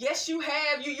 Yes, you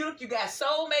have. You got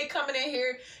soulmate coming in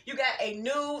here. You got a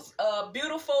new,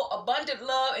 beautiful, abundant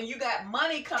love, and you got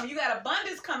money coming. You got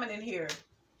abundance coming in here.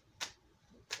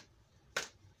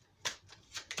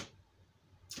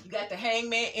 You got the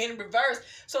Hangman in reverse.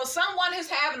 So someone is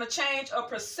having a change of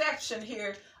perception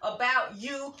here about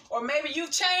you, or maybe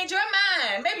you've changed your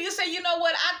mind. Maybe you say, you know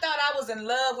what, I thought I was in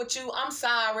love with you. I'm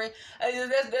sorry.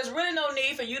 There's really no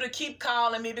need for you to keep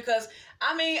calling me, because,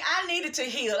 I mean, I needed to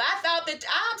heal.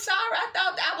 I'm sorry. I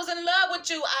thought I was in love with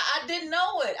you. I didn't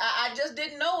know it. I just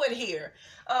didn't know it here.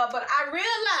 But I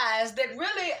realized that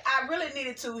I really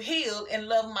needed to heal and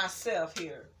love myself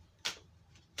here.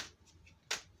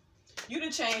 You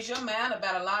done changed your mind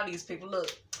about a lot of these people.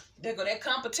 Look, there go that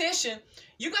competition.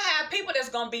 You're going to have people that's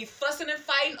going to be fussing and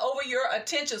fighting over your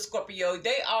attention, Scorpio. You're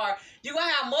going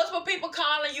to have multiple people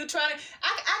calling you, trying to,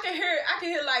 I can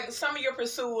hear like some of your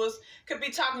pursuers could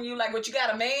be talking to you like, what, you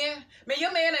got a man? Man,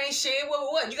 your man ain't shit.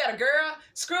 What, you got a girl?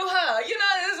 Screw her.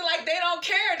 It's like they don't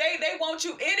care. They want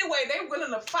you anyway. They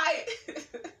willing to fight.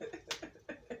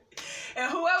 And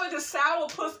whoever the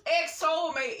sourpuss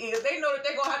ex-soulmate is, they know that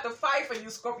they're going to have to fight for you,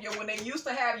 Scorpio, when they used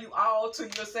to have you all to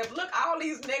yourself. Look, all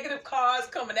these negative cards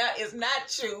coming out is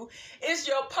not you. It's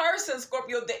your person,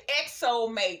 Scorpio, the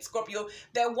ex-soulmate, Scorpio,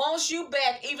 that wants you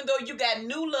back even though you got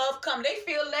new love coming. They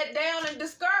feel let down and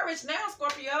discouraged now,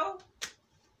 Scorpio.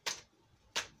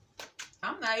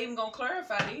 I'm not even going to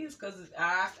clarify these because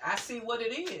I see what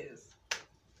it is.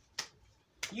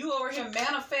 You over here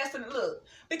manifesting, look,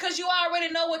 because you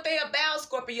already know what they about,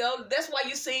 Scorpio. That's why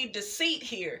you see deceit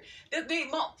here.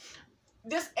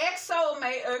 This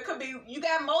ex-soulmate, it could be, you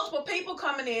got multiple people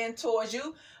coming in towards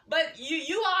you, but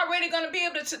you already going to be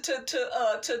able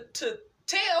to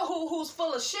tell who's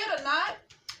full of shit or not.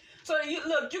 So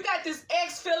you got this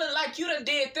ex feeling like you done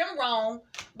did them wrong,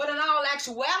 but in all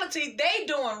actuality, they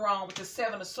doing wrong with the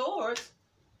Seven of Swords.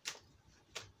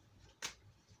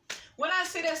 When I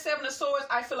see that Seven of Swords,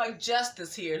 I feel like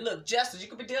justice here. Look, justice. You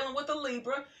could be dealing with a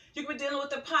Libra. You could be dealing with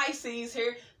the Pisces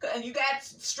here. And you got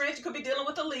strength. You could be dealing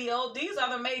with the Leo. These are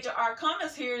the major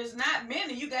arcanas here. There's not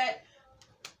many. You got,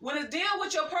 when it's dealing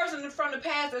with your person from the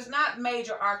past, there's not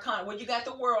major arcana. Well, you got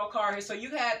the World card here. So you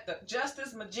had the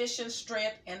Justice, Magician,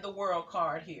 Strength, and the World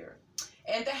card here.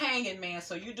 And the Hanging Man.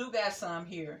 So you do got some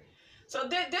here. So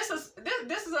this is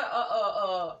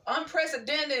a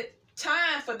unprecedented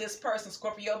time for this person,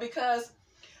 Scorpio, because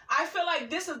I feel like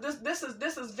this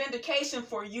is vindication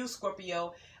for you,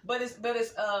 Scorpio, but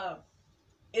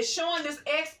it's showing this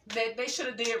ex that they should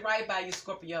have did right by you,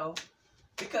 Scorpio,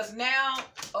 because now,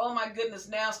 oh my goodness,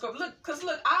 now Scorpio, look,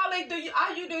 all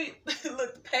you do,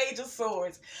 look, the Page of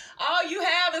Swords, all you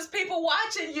have is people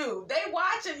watching you. They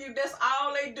watching you. That's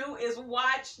all they do is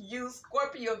watch you,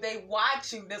 Scorpio. They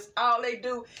watch you. That's all they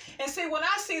do. And see, when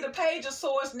I see the Page of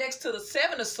Swords next to the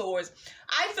Seven of Swords,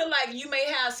 I feel like you may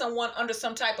have someone under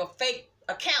some type of fake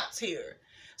accounts here.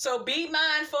 So be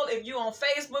mindful if you're on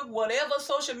Facebook, whatever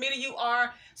social media you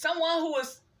are, someone who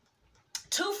is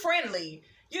too friendly,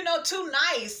 too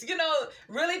nice,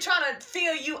 really trying to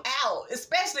feel you out,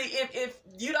 especially if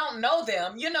you don't know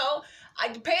them, I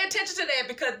pay attention to that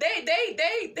because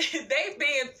they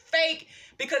being fake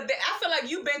because I feel like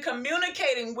you've been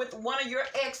communicating with one of your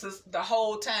exes the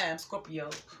whole time, Scorpio.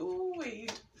 Ooh-wee.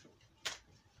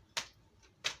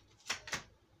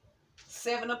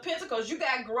 Seven of Pentacles. You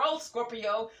got growth,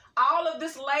 Scorpio. All of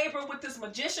this labor with this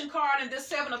Magician card and this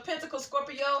Seven of Pentacles,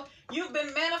 Scorpio, you've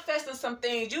been manifesting some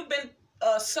things. You've been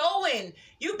sowing.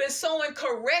 You've been sowing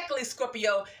correctly,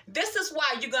 Scorpio. This is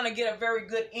why you're going to get a very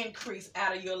good increase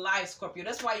out of your life, Scorpio.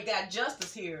 That's why you got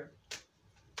justice here.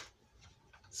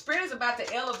 Spirit is about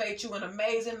to elevate you in an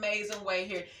amazing, amazing way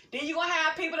here. Then you're going to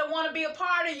have people that want to be a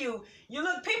part of you.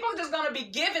 People are just going to be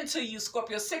given to you,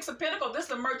 Scorpio. Six of Pentacles, this is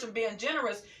the merchant being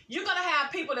generous. You're going to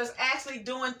have people that's actually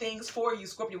doing things for you,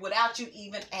 Scorpio, without you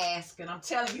even asking. I'm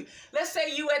telling you. Let's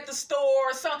say you at the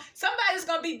store. Somebody's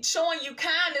going to be showing you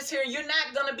kindness here. You're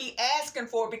not going to be asking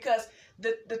for it because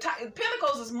the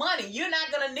Pentacles is money. You're not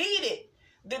going to need it.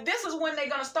 This is when they're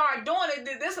going to start doing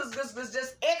it. This is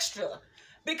just extra.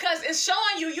 Because it's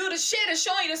showing you the shit. It's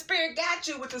showing you the Spirit got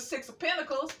you with the Six of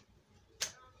Pentacles.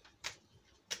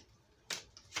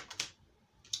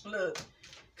 Look.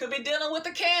 Could be dealing with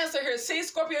the Cancer here. See,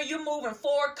 Scorpio, you're moving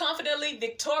forward confidently,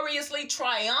 victoriously,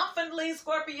 triumphantly,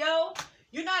 Scorpio.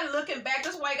 You're not looking back.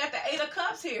 That's why you got the Eight of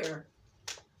Cups here.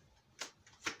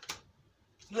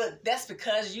 Look, that's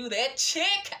because you that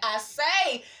chick, I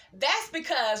say. That's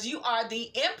because you are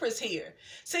the Empress here.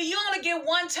 See, you only get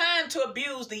one time to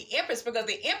abuse the Empress because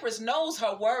the Empress knows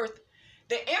her worth.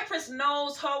 The Empress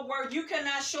knows her worth. You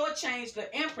cannot shortchange the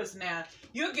Empress now.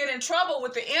 You'll get in trouble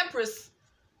with the Empress.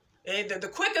 The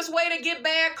quickest way to get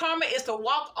bad karma is to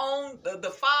walk on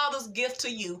the Father's gift to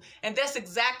you. And that's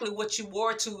exactly what you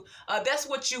were to. That's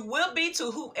what you will be to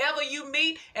whoever you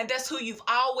meet. And that's who you've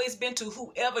always been to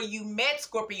whoever you met,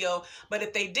 Scorpio. But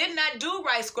if they did not do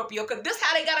right, Scorpio, because this is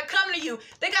how they got to come to you.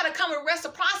 They got to come with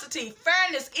reciprocity,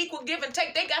 fairness, equal give and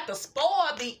take. They got to spoil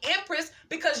the Empress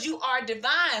because you are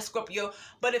divine, Scorpio.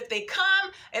 But if they come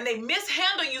and they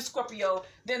mishandle you, Scorpio,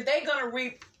 then they're going to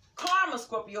reap karma,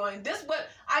 Scorpio. And this what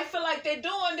I feel like they're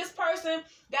doing. This person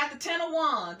got the Ten of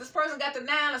Wands. This person got the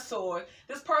Nine of Swords.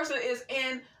 This person is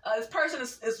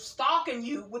is stalking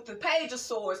you with the Page of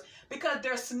Swords because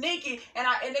they're sneaky and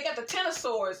they got the Ten of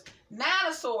Swords, Nine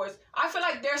of Swords. I feel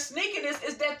like their sneakiness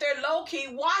is that they're low-key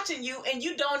watching you and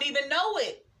you don't even know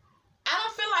it. I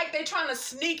don't feel like they're trying to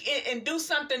sneak in and do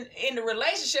something in the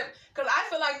relationship because I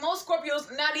feel like most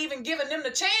Scorpios not even giving them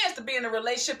the chance to be in a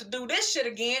relationship to do this shit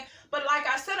again. But like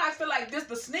I said, I feel like the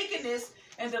sneakiness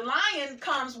and the lying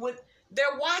comes with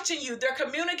they're watching you, they're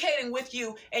communicating with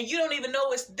you, and you don't even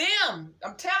know it's them.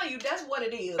 I'm telling you, that's what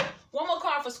it is. One more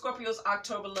card for Scorpio's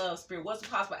October love, Spirit. What's the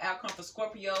possible outcome for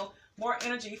Scorpio? More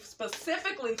energy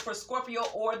specifically for Scorpio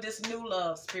or this new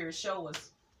love, Spirit. Show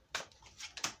us.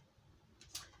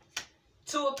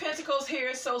 Two of Pentacles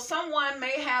here. So someone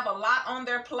may have a lot on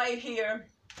their plate here.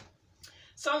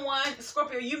 Someone,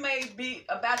 Scorpio, you may be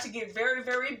about to get very,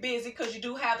 very busy because you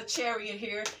do have the Chariot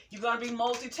here. You're going to be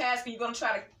multitasking. You're going to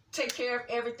try to take care of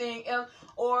everything else.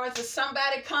 Or if it's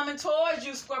somebody coming towards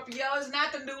you, Scorpio, it's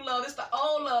not the new love. It's the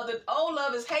old love. The old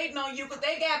love is hating on you because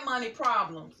they got money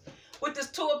problems. With this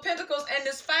Two of Pentacles and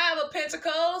this Five of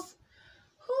Pentacles,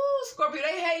 whoo, Scorpio,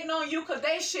 they hating on you because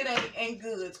they shit ain't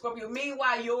good, Scorpio.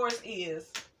 Meanwhile, yours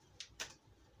is.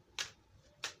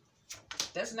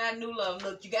 That's not new love.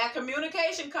 Look, you got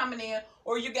communication coming in,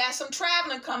 or you got some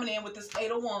traveling coming in with this Eight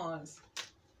of Wands.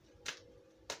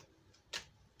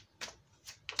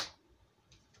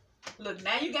 Look,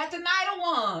 now you got the Knight of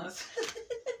Wands.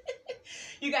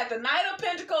 You got the Knight of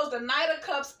Pentacles, the Knight of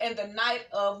Cups, and the Knight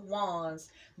of Wands.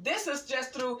 This is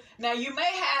just through, now you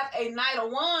may have a Knight of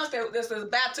Wands that's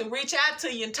about to reach out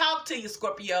to you and talk to you,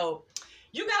 Scorpio.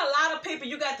 You got a lot of people.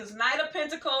 You got this Knight of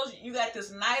Pentacles. You got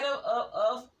this Knight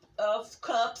of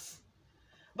Cups.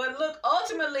 But look,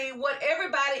 ultimately, what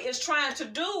everybody is trying to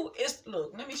do is,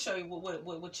 look, let me show you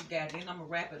what you got, and I'm going to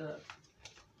wrap it up.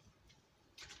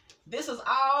 This is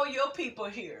all your people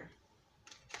here.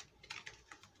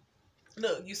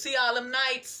 Look, you see all them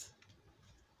knights?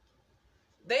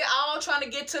 They all trying to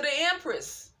get to the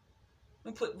Empress.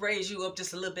 Let me raise you up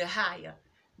just a little bit higher.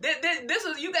 This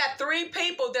is, you got three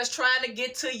people that's trying to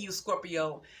get to you,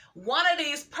 Scorpio. One of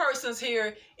these persons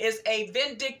here is a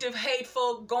vindictive,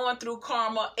 hateful, going through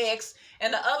karma ex,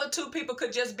 and the other two people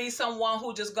could just be someone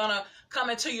who just gonna come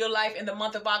into your life in the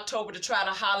month of October to try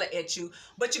to holler at you.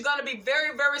 But you're gonna be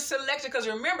very, very selective because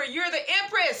remember, you're the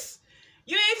Empress.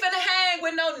 You ain't finna hang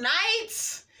with no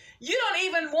knights. You don't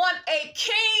even want a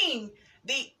king.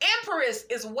 The Empress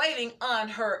is waiting on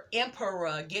her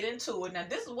Emperor. Get into it. Now,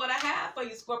 this is what I have for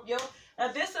you, Scorpio.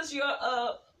 Now, this is your,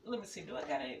 let me see. Do I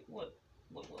got a, what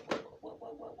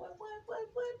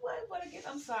again?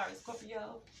 I'm sorry,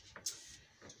 Scorpio.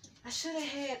 I should have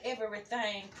had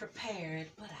everything prepared,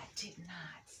 but I did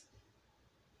not.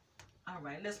 All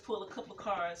right, let's pull a couple of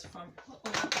cards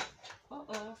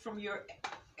from your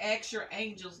Ask Your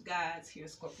Angels guides here,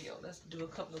 Scorpio. Let's do a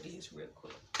couple of these real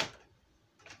quick.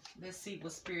 Let's see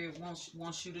what Spirit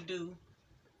wants you to do,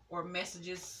 or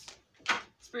messages.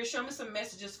 Spirit, show me some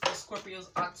messages for Scorpio's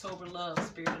October love,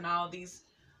 Spirit, and all these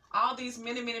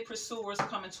many pursuers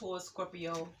coming towards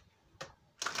Scorpio.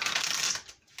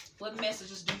 What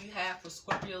messages do you have for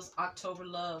Scorpio's October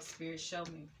love, Spirit? Show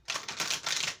me.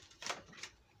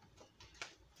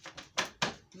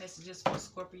 Messages for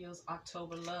Scorpio's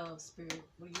October love, Spirit.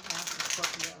 What do you have for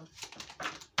Scorpio?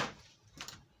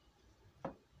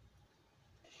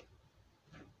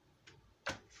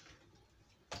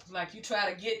 Like you try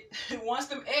to get once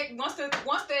that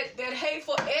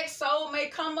hateful ex soul may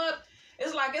come up,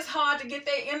 it's like it's hard to get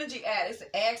their energy at. It's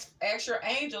ask your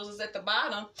angels is at the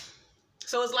bottom.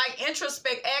 So it's like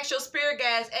introspect, ask your spirit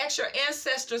guides, ask your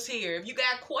ancestors here. If you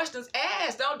got questions,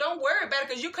 ask. Don't worry about it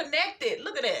because you connected.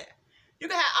 Look at that. You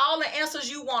can have all the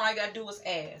answers you want. All you gotta do is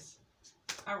ask.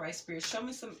 All right, Spirit, show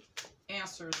me some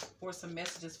answers or some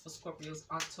messages for Scorpio's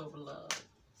October love.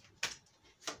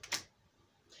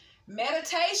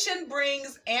 Meditation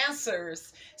brings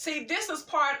answers. See, this is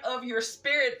part of your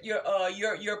spirit, your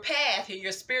path here,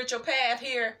 your spiritual path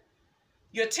here,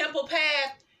 your temple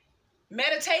path.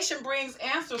 Meditation brings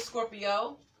answers,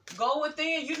 Scorpio. Go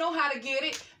within. You know how to get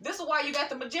it. This is why you got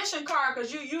the Magician card,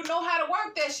 because you know how to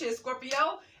work that shit,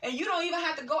 Scorpio. And you don't even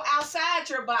have to go outside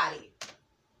your body.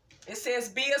 It says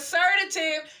be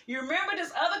assertive. You remember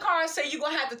this other card say you're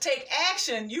going to have to take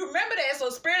action. You remember that.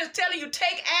 So Spirit is telling you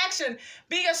take action.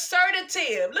 Be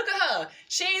assertive. Look at her.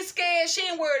 She ain't scared. She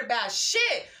ain't worried about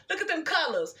shit. Look at them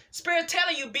colors. Spirit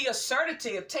telling you be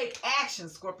assertive. Take action,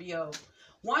 Scorpio.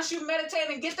 Once you meditate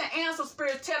and get the answer,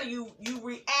 Spirit telling you, you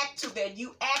react to that.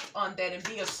 You act on that and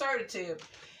be assertive.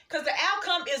 Because the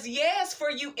outcome is yes for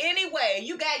you anyway.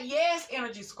 You got yes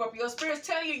energy, Scorpio. Spirit's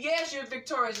telling you, yes, you're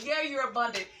victorious. Yeah, you're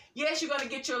abundant. Yes, you're going to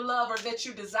get your lover that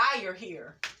you desire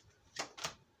here.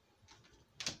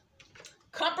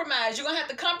 Compromise. You're going to have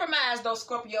to compromise, though,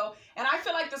 Scorpio. And I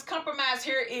feel like this compromise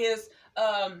here is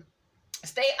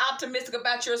stay optimistic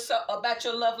about your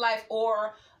love life,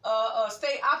 or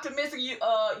stay optimistic. You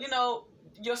know,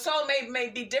 your soul may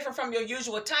be different from your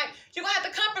usual type. You're going to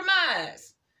have to compromise.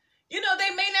 You know, they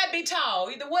may not be tall.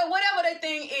 Whatever their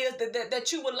thing is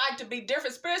that you would like to be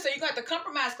different. Spirit said you're going to have to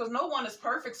compromise because no one is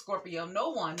perfect, Scorpio.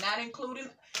 No one.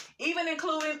 Even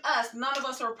including us. None of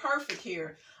us are perfect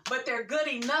here. But they're good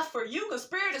enough for you because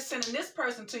Spirit is sending this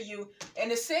person to you. And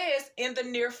it says in the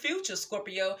near future,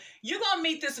 Scorpio. You're going to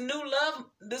meet this new love,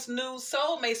 this new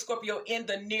soulmate, Scorpio, in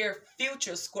the near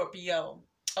future, Scorpio.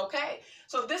 Okay?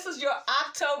 So this is your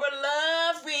October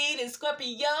love reading,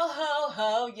 Scorpio, ho,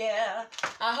 ho, yeah.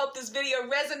 I hope this video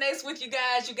resonates with you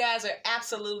guys. You guys are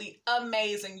absolutely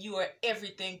amazing. You are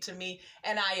everything to me,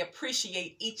 and I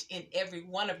appreciate each and every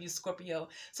one of you, Scorpio.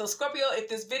 So, Scorpio, if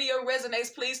this video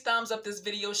resonates, please thumbs up this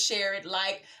video, share it,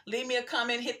 like, leave me a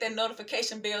comment, hit that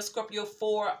notification bell, Scorpio,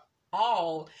 for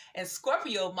all. And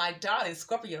Scorpio, my darling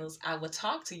Scorpios, I will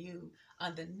talk to you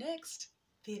on the next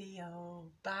video.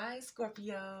 Bye,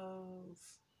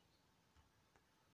 Scorpios.